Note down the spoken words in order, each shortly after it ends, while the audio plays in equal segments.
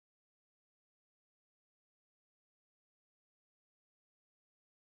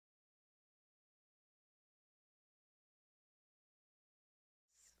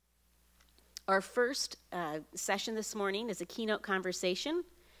Our first session this morning is a keynote conversation.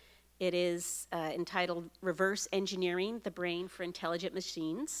 It is entitled Reverse Engineering the Brain for Intelligent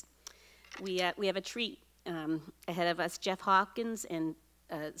Machines. We have a treat ahead of us. Jeff Hawkins and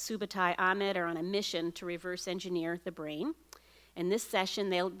Subutai Ahmed are on a mission to reverse engineer the brain. In this session,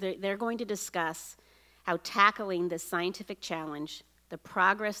 they're going to discuss how tackling this scientific challenge, the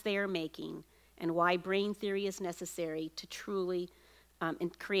progress they are making, and why brain theory is necessary to truly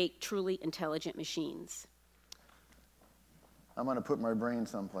and create truly intelligent machines. I'm going to put my brain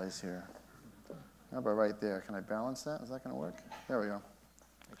someplace here. How about right there? Can I balance that? Is that going to work? There we go.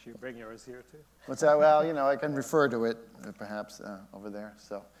 Actually, bring yours here, too. What's that? Well, you know, I can refer to it, perhaps, over there.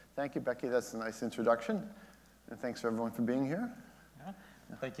 So thank you, Becky. That's a nice introduction. And thanks, everyone, for being here. Yeah.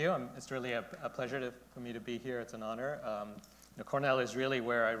 Thank you. It's really a pleasure for me to be here. It's an honor. Cornell is really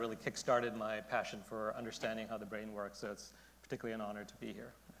where I really kick-started my passion for understanding how the brain works. So it's particularly an honor to be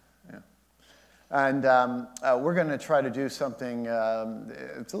here. Yeah. And we're going to try to do something,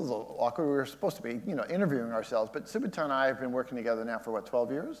 it's a little awkward. We were supposed to be, interviewing ourselves, but Subutai and I have been working together now for,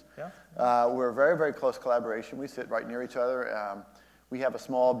 12 years? Yeah. We're a very, very close collaboration. We sit right near each other. We have a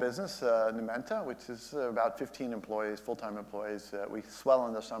small business, Numenta, which is about 15 employees, full-time employees. We swell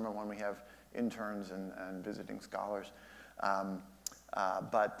in the summer when we have interns and visiting scholars.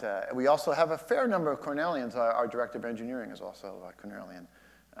 But we also have a fair number of Cornellians. Our director of engineering is also a Cornellian.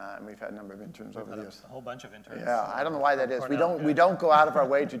 And we've had a number of interns over the years. A whole bunch of interns. Yeah, I don't know why that is. We don't go out of our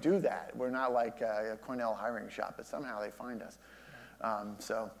way to do that. We're not like a Cornell hiring shop, but somehow they find us.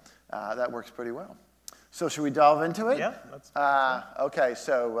 So that works pretty well. So should we delve into it? Yeah. Okay,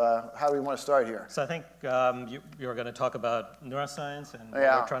 so how do we want to start here? So I think you're going to talk about neuroscience and what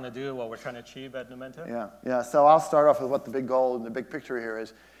we're trying to do, what we're trying to achieve at Numenta. Yeah. So I'll start off with what the big goal and the big picture here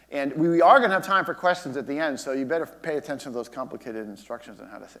is. And we are going to have time for questions at the end, so you better pay attention to those complicated instructions on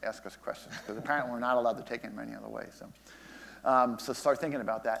how to ask us questions, because apparently we're not allowed to take it any other way. So start thinking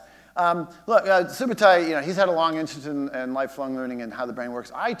about that. Look, Subutai, he's had a long interest in lifelong learning and how the brain works.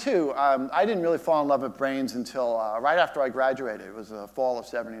 I, too, I didn't really fall in love with brains until right after I graduated. It was the fall of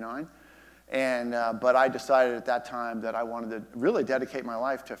 '79. But I decided at that time that I wanted to really dedicate my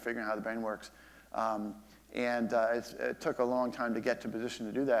life to figuring out how the brain works. It took a long time to get to a position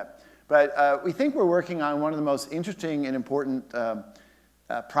to do that. But we think we're working on one of the most interesting and important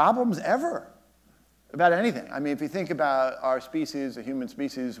problems ever about anything. I mean, if you think about our species, the human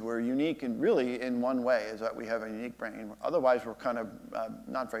species, we're unique and really in one way, is that we have a unique brain. Otherwise, we're kind of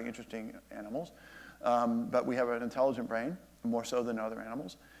not very interesting animals. But we have an intelligent brain, more so than other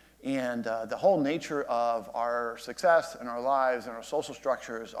animals. And the whole nature of our success and our lives and our social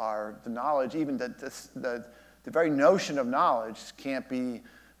structures are the knowledge, even the very notion of knowledge can't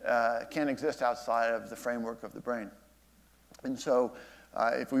exist outside of the framework of the brain. And so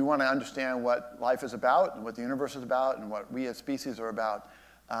if we want to understand what life is about and what the universe is about and what we as species are about,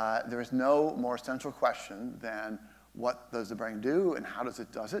 there is no more central question than what does the brain do and how does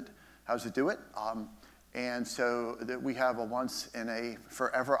it do it? And so that we have a once in a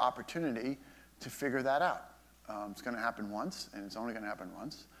forever opportunity to figure that out. It's going to happen once, and it's only going to happen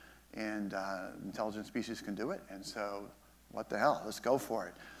once. And intelligent species can do it. And so what the hell? Let's go for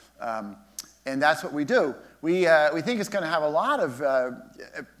it. And that's what we do. We think it's going to have a lot of,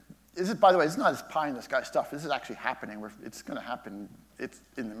 by the way, this is not this pie in the sky stuff. This is actually happening. It's going to happen. It's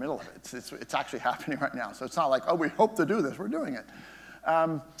in the middle of it. It's actually happening right now. So it's not like, oh, we hope to do this. We're doing it.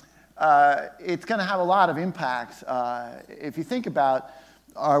 It's going to have a lot of impact. If you think about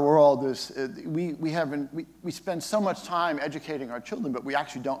our world, we spend so much time educating our children, but we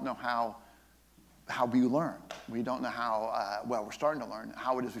actually don't know how we learn. We don't know how, well, we're starting to learn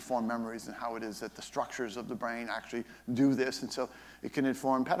how it is we form memories and how it is that the structures of the brain actually do this, and so it can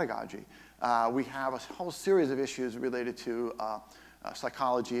inform pedagogy. We have a whole series of issues related to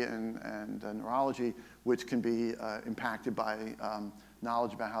psychology and neurology, which can be impacted by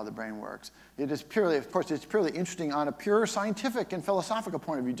knowledge about how the brain works. It is purely, of course, it's purely interesting on a pure scientific and philosophical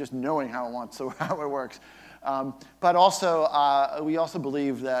point of view, just knowing how it works. But also, we also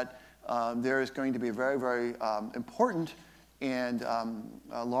believe that there is going to be a very, very important and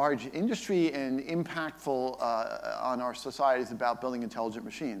a large industry and impactful on our societies about building intelligent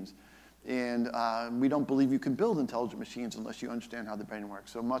machines. And we don't believe you can build intelligent machines unless you understand how the brain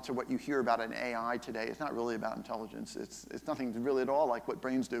works. So much of what you hear about in AI today is not really about intelligence. It's nothing really at all like what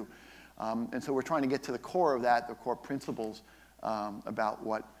brains do. And so we're trying to get to the core of that, the core principles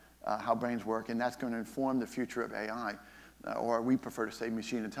about how brains work, and that's going to inform the future of AI, or we prefer to say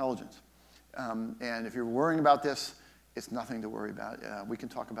machine intelligence. And if you're worrying about this, it's nothing to worry about. We can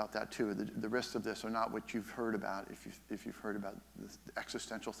talk about that too. The risks of this are not what you've heard about if you've heard about the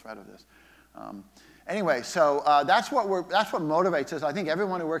existential threat of this. Anyway, so that's what motivates us. I think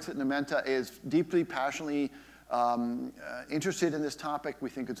everyone who works at Numenta is deeply, passionately interested in this topic. We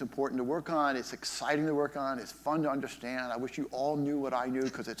think it's important to work on. It's exciting to work on. It's fun to understand. I wish you all knew what I knew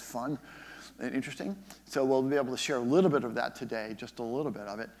because it's fun and interesting. So we'll be able to share a little bit of that today, just a little bit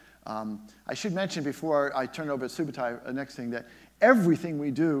of it. I should mention before I turn it over to Subutai, the next thing, that everything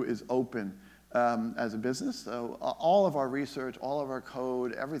we do is open as a business. So all of our research, all of our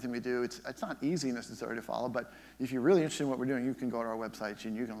code, everything we do, it's not easy necessarily to follow, but if you're really interested in what we're doing, you can go to our website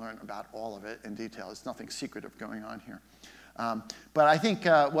and you can learn about all of it in detail. There's nothing secretive going on here. But I think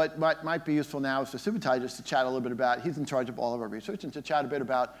what might be useful now is for Subutai just to chat a little bit about, he's in charge of all of our research, and to chat a bit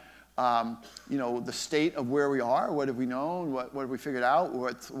about the state of where we are, what have we known, what have we figured out,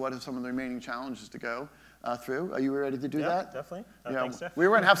 what are some of the remaining challenges to go through. Are you ready to do that? Yeah, definitely. Thanks, Jeff. We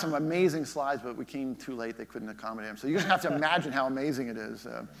were going to have some amazing slides, but we came too late. They couldn't accommodate them. So you just have to imagine how amazing it is.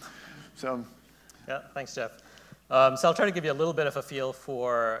 Yeah, thanks, Jeff. So I'll try to give you a little bit of a feel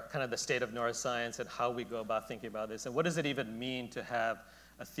for kind of the state of neuroscience and how we go about thinking about this, and what does it even mean to have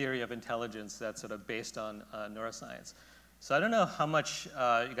a theory of intelligence that's sort of based on neuroscience. So I don't know how much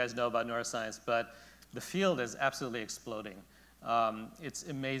you guys know about neuroscience, but the field is absolutely exploding. It's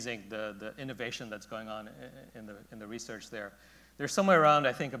amazing the innovation that's going on in the research there. There's somewhere around,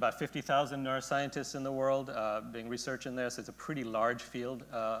 I think, about 50,000 neuroscientists in the world doing research in there, so it's a pretty large field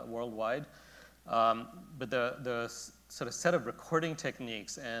worldwide. But the sort of set of recording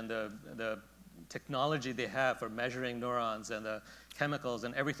techniques and the technology they have for measuring neurons and the chemicals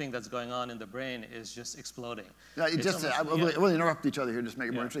and everything that's going on in the brain is just exploding. Yeah, we'll interrupt each other here just to make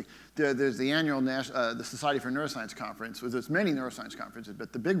it more interesting. There's the annual the Society for Neuroscience conference. There's many neuroscience conferences,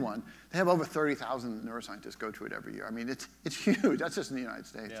 but the big one, they have over 30,000 neuroscientists go to it every year. I mean, it's huge. That's just in the United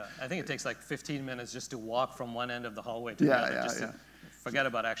States. Yeah, I think it takes like 15 minutes just to walk from one end of the hallway to the other. Forget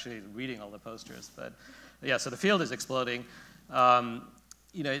about actually reading all the posters. But yeah, so the field is exploding.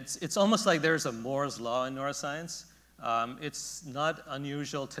 It's almost like there's a Moore's law in neuroscience. It's not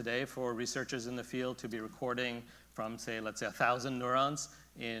unusual today for researchers in the field to be recording from, let's say 1,000 neurons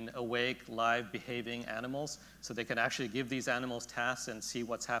in awake, live, behaving animals. So they can actually give these animals tasks and see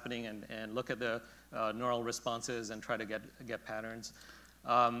what's happening and look at the neural responses and try to get patterns.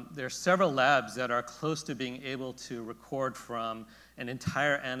 There are several labs that are close to being able to record from an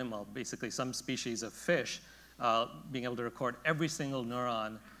entire animal, basically some species of fish, being able to record every single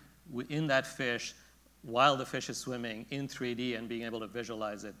neuron in that fish while the fish is swimming in 3D and being able to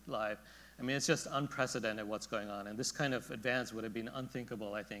visualize it live. I mean, it's just unprecedented what's going on. And this kind of advance would have been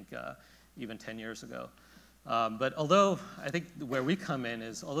unthinkable, I think, even 10 years ago. But although I think where we come in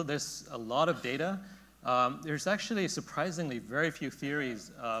is, although there's a lot of data, there's actually surprisingly very few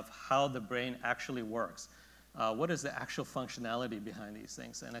theories of how the brain actually works. What is the actual functionality behind these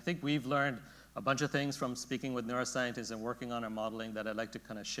things? And I think we've learned a bunch of things from speaking with neuroscientists and working on our modeling that I'd like to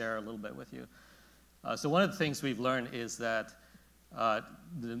kind of share a little bit with you. So one of the things we've learned is that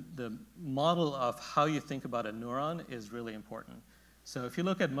the model of how you think about a neuron is really important. So if you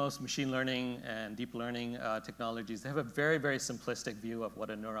look at most machine learning and deep learning technologies, they have a very, very simplistic view of what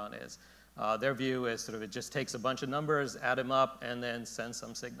a neuron is. Their view is sort of it just takes a bunch of numbers, add them up, and then sends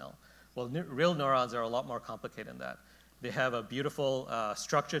some signal. Well, real neurons are a lot more complicated than that. They have a beautiful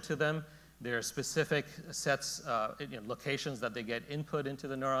structure to them. There are specific sets, locations that they get input into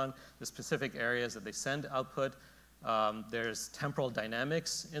the neuron, the specific areas that they send output. There's temporal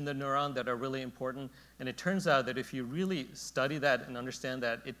dynamics in the neuron that are really important. And it turns out that if you really study that and understand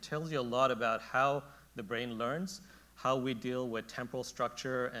that, it tells you a lot about how the brain learns, how we deal with temporal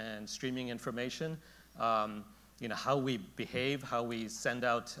structure and streaming information, how we behave, how we send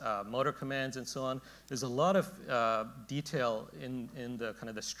out motor commands and so on. There's a lot of detail in the kind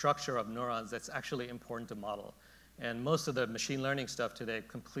of the structure of neurons that's actually important to model. And most of the machine learning stuff today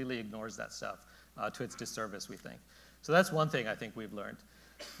completely ignores that stuff to its disservice, we think. So that's one thing I think we've learned.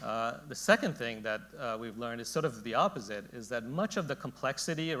 The second thing that we've learned is sort of the opposite, is that much of the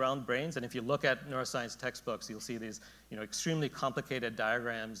complexity around brains, and if you look at neuroscience textbooks, you'll see these extremely complicated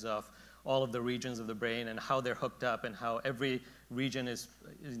diagrams of all of the regions of the brain and how they're hooked up and how every region is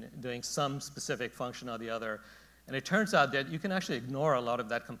doing some specific function or the other. And it turns out that you can actually ignore a lot of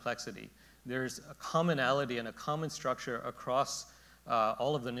that complexity. There's a commonality and a common structure across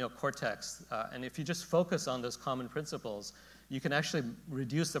all of the neocortex. And if you just focus on those common principles, you can actually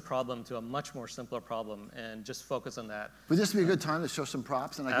reduce the problem to a much more simpler problem and just focus on that. Would this be a good time to show some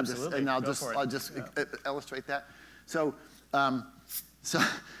props? And Absolutely. I'll just illustrate that. So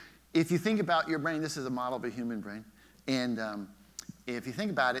if you think about your brain, this is a model of a human brain. And if you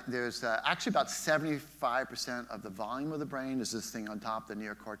think about it, there's actually about 75% of the volume of the brain is this thing on top, the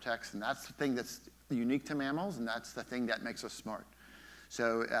neocortex, and that's the thing that's unique to mammals, and that's the thing that makes us smart.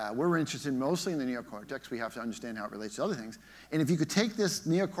 So we're interested mostly in the neocortex. We have to understand how it relates to other things. And if you could take this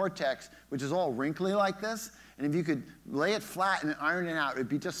neocortex, which is all wrinkly like this, and if you could lay it flat and iron it out, it'd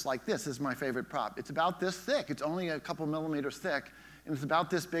be just like this. This is my favorite prop. It's about this thick. It's only a couple millimeters thick, and it's about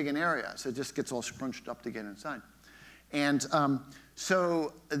this big an area. So it just gets all scrunched up to get inside. And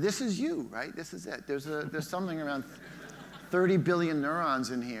so this is you, right? This is it. There's something around 30 billion neurons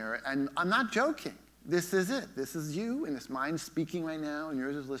in here, and I'm not joking. This is it. This is you, and this mind's speaking right now, and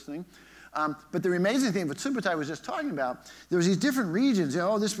yours is listening. But the amazing thing, what Subutai was just talking about, there's these different regions. You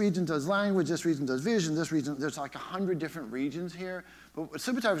know, oh, this region does language, this region does vision, this region, there's like 100 different regions here. But what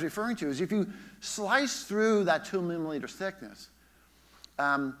Subutai was referring to is if you slice through that 2 millimeter thickness,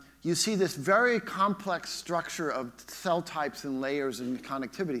 you see this very complex structure of cell types and layers and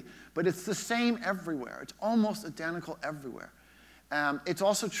connectivity. But it's the same everywhere. It's almost identical everywhere. It's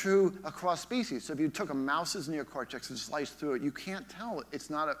also true across species. So if you took a mouse's neocortex and sliced through it, you can't tell it's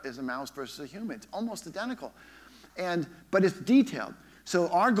not as a mouse versus a human. It's almost identical. But it's detailed. So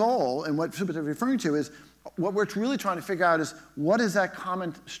our goal, and what Subutai is referring to, is what we're really trying to figure out is what is that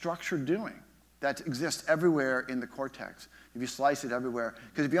common structure doing that exists everywhere in the cortex, if you slice it everywhere.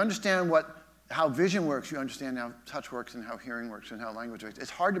 Because if you understand how vision works, you understand how touch works and how hearing works and how language works. It's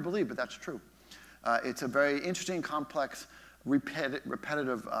hard to believe, but that's true. It's a very interesting, complex,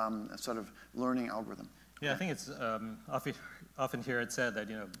 repetitive sort of learning algorithm. Yeah, I think it's often hear it said that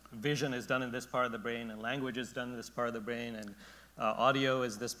vision is done in this part of the brain and language is done in this part of the brain and audio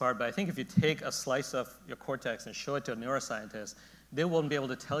is this part. But I think if you take a slice of your cortex and show it to a neuroscientist, they won't be able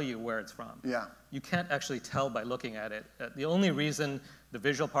to tell you where it's from. Yeah. You can't actually tell by looking at it. The only reason the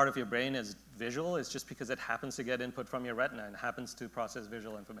visual part of your brain is visual is just because it happens to get input from your retina and happens to process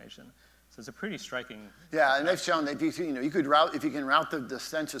visual information. So it's a pretty striking. Yeah, and they've shown that if you can route the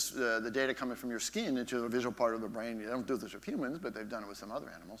senses, the data coming from your skin into a visual part of the brain. They don't do this with humans, but they've done it with some other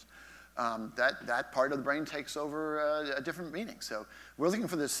animals. That part of the brain takes over a different meaning. So we're looking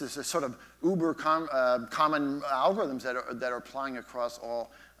for this sort of uber common algorithms that are applying across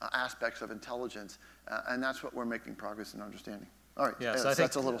all aspects of intelligence, and that's what we're making progress in understanding. All right, yeah, so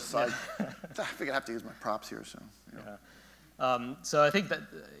that's a little side. I figure I have to use my props here, so. Yeah. So I think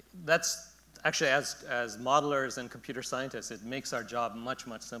that's actually, as modelers and computer scientists, it makes our job much,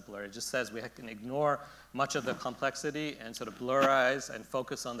 much simpler. It just says we can ignore much of the complexity and sort of blur eyes and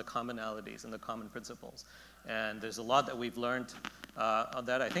focus on the commonalities and the common principles. And there's a lot that we've learned on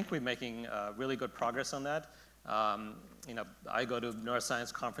that. I think we're making really good progress on that. I go to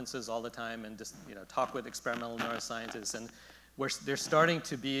neuroscience conferences all the time and just talk with experimental neuroscientists, and there's starting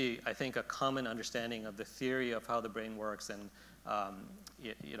to be, I think, a common understanding of the theory of how the brain works and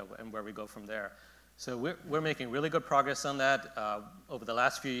and where we go from there. So we're making really good progress on that. Over the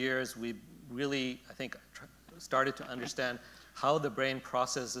last few years, we really, I think, started to understand how the brain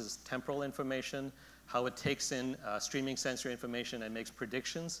processes temporal information, how it takes in streaming sensory information and makes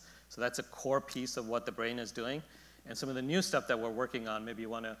predictions. So that's a core piece of what the brain is doing. And some of the new stuff that we're working on, maybe you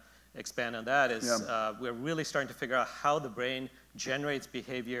want to expand on that, is we're really starting to figure out how the brain generates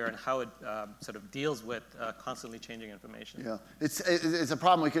behavior and how it sort of deals with constantly changing information. Yeah, it's a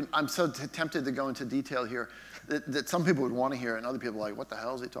problem. I'm so tempted to go into detail here that some people would want to hear, and other people are like, what the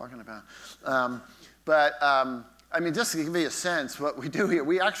hell is he talking about? I mean, just to give you a sense, what we do here,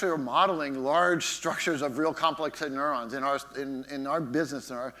 we actually are modeling large structures of real complex neurons. In our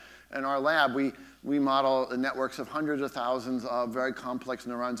business, in our lab, we model networks of hundreds of thousands of very complex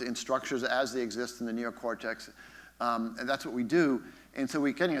neurons in structures as they exist in the neocortex. And that's what we do. And so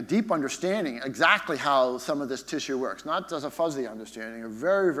we're getting a deep understanding exactly how some of this tissue works. Not just a fuzzy understanding, a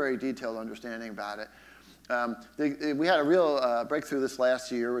very, very detailed understanding about it. We had a real breakthrough this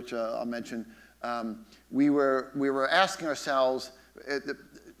last year, which I'll mention. We were asking ourselves,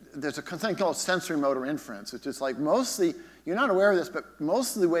 there's a thing called sensory motor inference, which is like mostly, you're not aware of this, but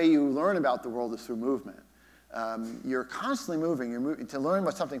most of the way you learn about the world is through movement. You're constantly moving. To learn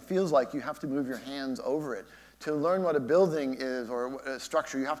what something feels like, you have to move your hands over it. To learn what a building is or a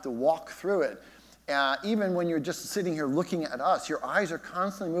structure, you have to walk through it. Even when you're just sitting here looking at us, your eyes are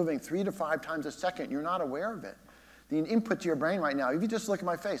constantly moving 3 to 5 times a second. You're not aware of it. The input to your brain right now, if you just look at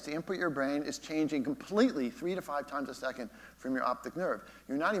my face, the input to your brain is changing completely 3 to 5 times a second from your optic nerve.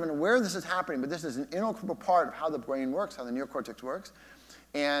 You're not even aware this is happening, but this is an integral part of how the brain works, how the neocortex works.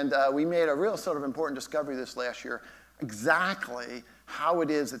 And we made a real sort of important discovery this last year, exactly how it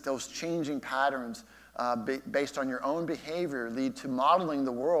is that those changing patterns based on your own behavior lead to modeling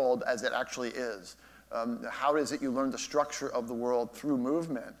the world as it actually is. How is it you learn the structure of the world through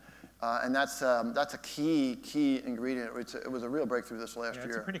movement? And that's a key ingredient. It was a real breakthrough this last year.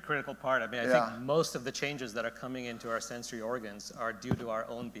 It's a pretty critical part. I mean, I think most of the changes that are coming into our sensory organs are due to our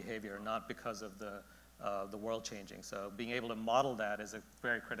own behavior, not because of the world changing. So being able to model that is a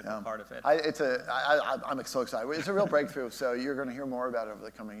very critical part of it. I'm so excited. It's a real breakthrough, so you're going to hear more about it over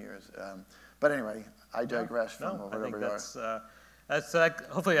the coming years. But anyway, I digress from whatever we are.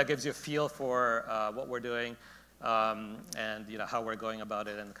 Hopefully that gives you a feel for what we're doing. And how we're going about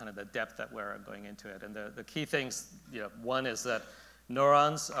it and kind of the depth that we're going into it. And the key things, one is that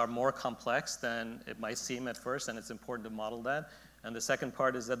neurons are more complex than it might seem at first, and it's important to model that. And the second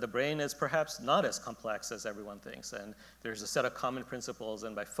part is that the brain is perhaps not as complex as everyone thinks, and there's a set of common principles,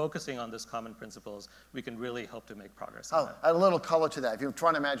 and by focusing on these common principles, we can really hope to make progress on that. A little color to that. If you're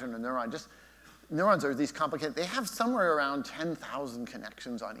trying to imagine a neuron, neurons are these complicated, they have somewhere around 10,000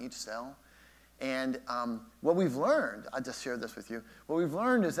 connections on each cell. And what we've learned, I'll just share this with you. What we've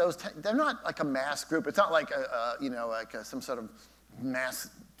learned is they're not like a mass group. It's not like some sort of mass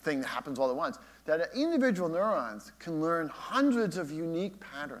thing that happens all at once. That individual neurons can learn hundreds of unique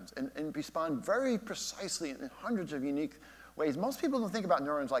patterns and respond very precisely in hundreds of unique ways. Most people don't think about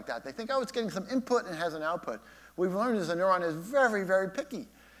neurons like that. They think, oh, it's getting some input and has an output. What we've learned is a neuron is very, very picky.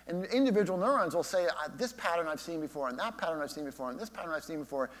 And individual neurons will say, this pattern I've seen before, and that pattern I've seen before, and this pattern I've seen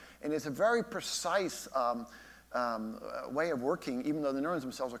before. And it's a very precise way of working, even though the neurons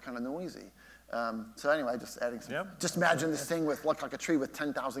themselves are kind of noisy. So anyway, just adding some. Just imagine this thing with like a tree with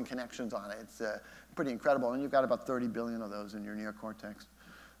 10,000 connections on it. It's pretty incredible. And you've got about 30 billion of those in your neocortex.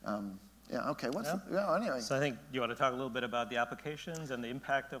 Okay, anyway. So I think you want to talk a little bit about the applications and the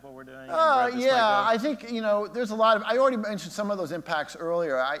impact of what we're doing? I think, there's a lot of, I already mentioned some of those impacts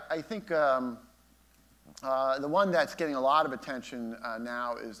earlier. I think the one that's getting a lot of attention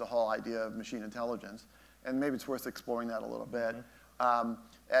now is the whole idea of machine intelligence. And maybe it's worth exploring that a little bit.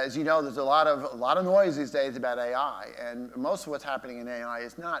 As you know, there's a lot of noise these days about AI, and most of what's happening in AI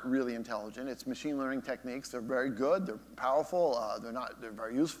is not really intelligent. It's machine learning techniques. They're very good. They're powerful. They're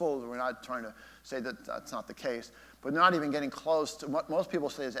very useful. We're not trying to say that that's not the case, but not even getting close to what most people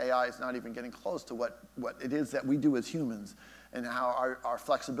say is AI is not even getting close to what it is that we do as humans, and how our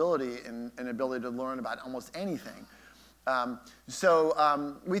flexibility and ability to learn about almost anything.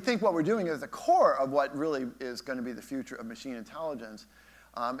 We think what we're doing is the core of what really is going to be the future of machine intelligence.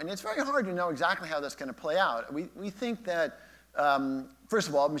 And it's very hard to know exactly how that's going to play out. We think that, first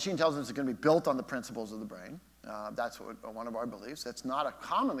of all, machine intelligence is going to be built on the principles of the brain. That's one of our beliefs. It's not a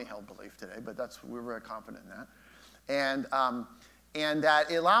commonly held belief today, but we're very confident in that. And that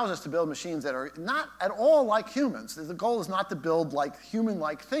it allows us to build machines that are not at all like humans. The goal is not to build like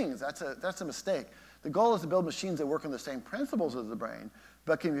human-like things. That's a mistake. The goal is to build machines that work on the same principles as the brain,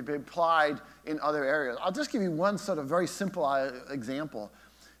 but can be applied in other areas. I'll just give you one sort of very simple example.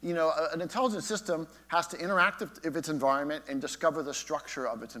 An intelligent system has to interact with its environment and discover the structure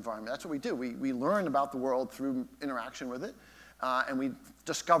of its environment. That's what we do. We learn about the world through interaction with it, and we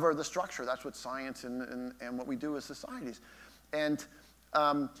discover the structure. That's what science and what we do as societies.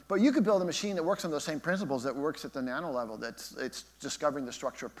 But you could build a machine that works on those same principles, that works at the nano level, it's discovering the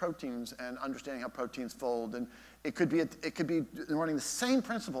structure of proteins and understanding how proteins fold. And it could be running the same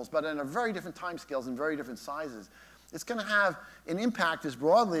principles, but in a very different time scales and very different sizes. It's going to have an impact as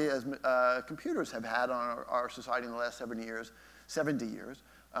broadly as computers have had on our society in the last 70 years.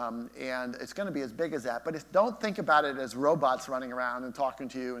 And it's going to be as big as that. But don't think about it as robots running around and talking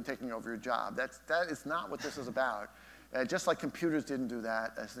to you and taking over your job. That is not what this is about. Just like computers didn't do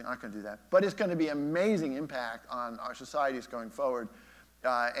that, they aren't going to do that. But it's going to be amazing impact on our societies going forward.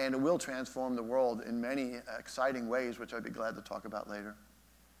 And it will transform the world in many exciting ways, which I'd be glad to talk about later.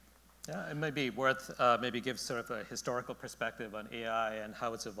 Yeah, it may be worth maybe give sort of a historical perspective on AI and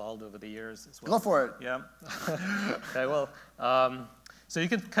how it's evolved over the years as well. Go for it. Yeah. Okay, well, so you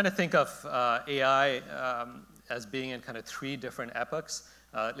can kind of think of AI as being in kind of 3 different epochs.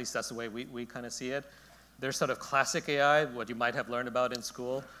 At least that's the way we kind of see it. There's sort of classic AI, what you might have learned about in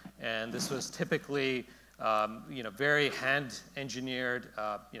school, and this was typically very hand-engineered.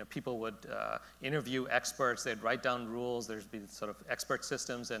 People would interview experts. They'd write down rules. There'd be sort of expert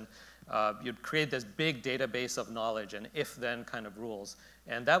systems, and you'd create this big database of knowledge and if-then kind of rules.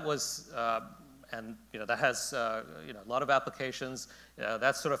 And that was, that has a lot of applications.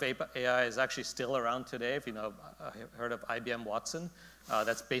 That sort of AI is actually still around today. If heard of IBM Watson,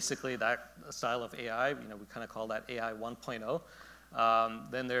 that's basically that style of AI. We kind of call that AI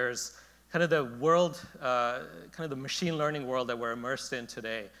 1.0. Then there's kind of the world, kind of the machine learning world that we're immersed in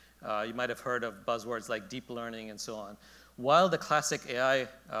today. You might have heard of buzzwords like deep learning and so on. while the classic AI,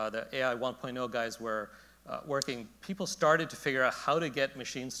 the AI 1.0 guys were working, people started to figure out how to get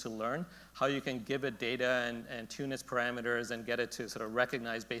machines to learn, how you can give it data and tune its parameters and get it to sort of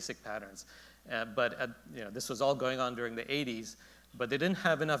recognize basic patterns. This was all going on during the 80s, but they didn't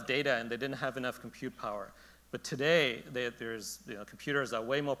have enough data and they didn't have enough compute power. But today, computers are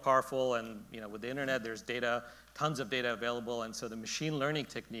way more powerful, and with the internet, there's data, tons of data available, and so the machine learning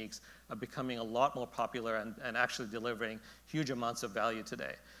techniques are becoming a lot more popular and actually delivering huge amounts of value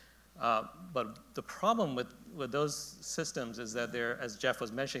today. But the problem with those systems is that they're, as Jeff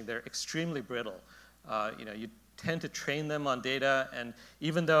was mentioning, they're extremely brittle. You tend to train them on data, and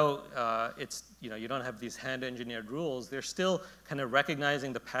even though you don't have these hand-engineered rules, they're still kind of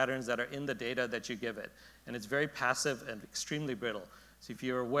recognizing the patterns that are in the data that you give it. And it's very passive and extremely brittle. So if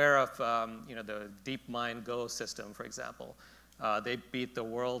you're aware of the DeepMind Go system, for example, they beat the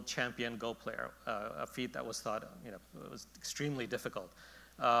world champion Go player, a feat that was thought was extremely difficult.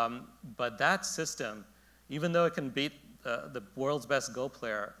 But that system, even though it can beat the world's best Go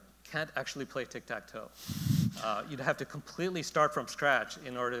player, can't actually play tic-tac-toe. You'd have to completely start from scratch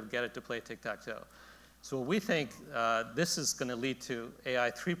in order to get it to play tic-tac-toe. So we think this is going to lead to AI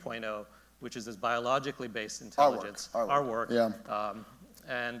 3.0, which is this biologically based intelligence. Our work. Yeah.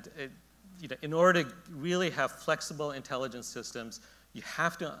 In order to really have flexible intelligence systems, you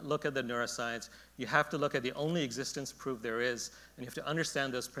have to look at the neuroscience. You have to look at the only existence proof there is, and you have to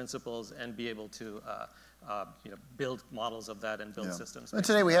understand those principles and be able to build models of that and build systems. And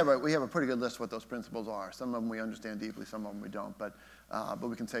today we have a pretty good list of what those principles are. Some of them we understand deeply, some of them we don't. But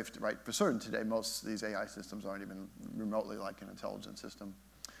we can say for certain today, most of these AI systems aren't even remotely like an intelligent system.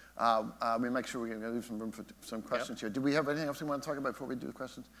 We make sure we can leave some room for some questions here. Do we have anything else we want to talk about before we do the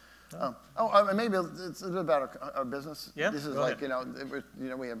questions? Maybe it's a bit about our business. Yeah, this is like,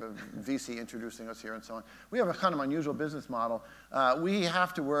 we have a VC introducing us here and so on. We have a kind of unusual business model. We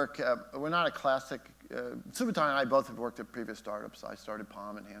have to work, we're not a classic, Subutai and I both have worked at previous startups. I started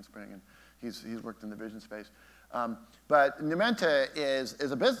Palm and Handspring, and he's worked in the vision space. But Numenta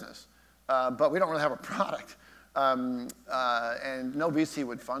is a business, but we don't really have a product. And no VC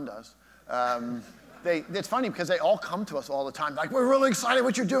would fund us. It's funny because they all come to us all the time, like, we're really excited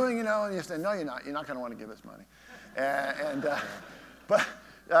what you're doing, and you say, no, you're not. You're not going to want to give us money.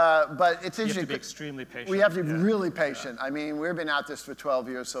 But it's interesting. You have to be extremely patient. We have to be really patient. I mean, we've been at this for 12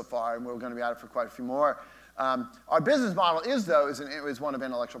 years so far, and we're going to be at it for quite a few more. Our business model is one of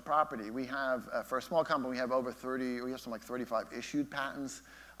intellectual property. We have, for a small company, we have over 30, we have some like 35 issued patents.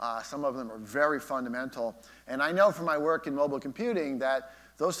 Some of them are very fundamental. And I know from my work in mobile computing that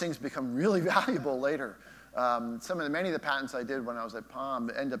those things become really valuable later. Many of the patents I did when I was at Palm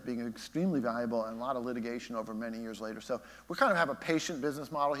end up being extremely valuable, and a lot of litigation over many years later. So we kind of have a patient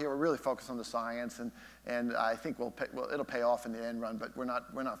business model here. We're really focused on the science, and I think it'll pay off in the end run, but we're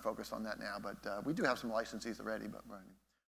not focused on that now. But we do have some licensees already.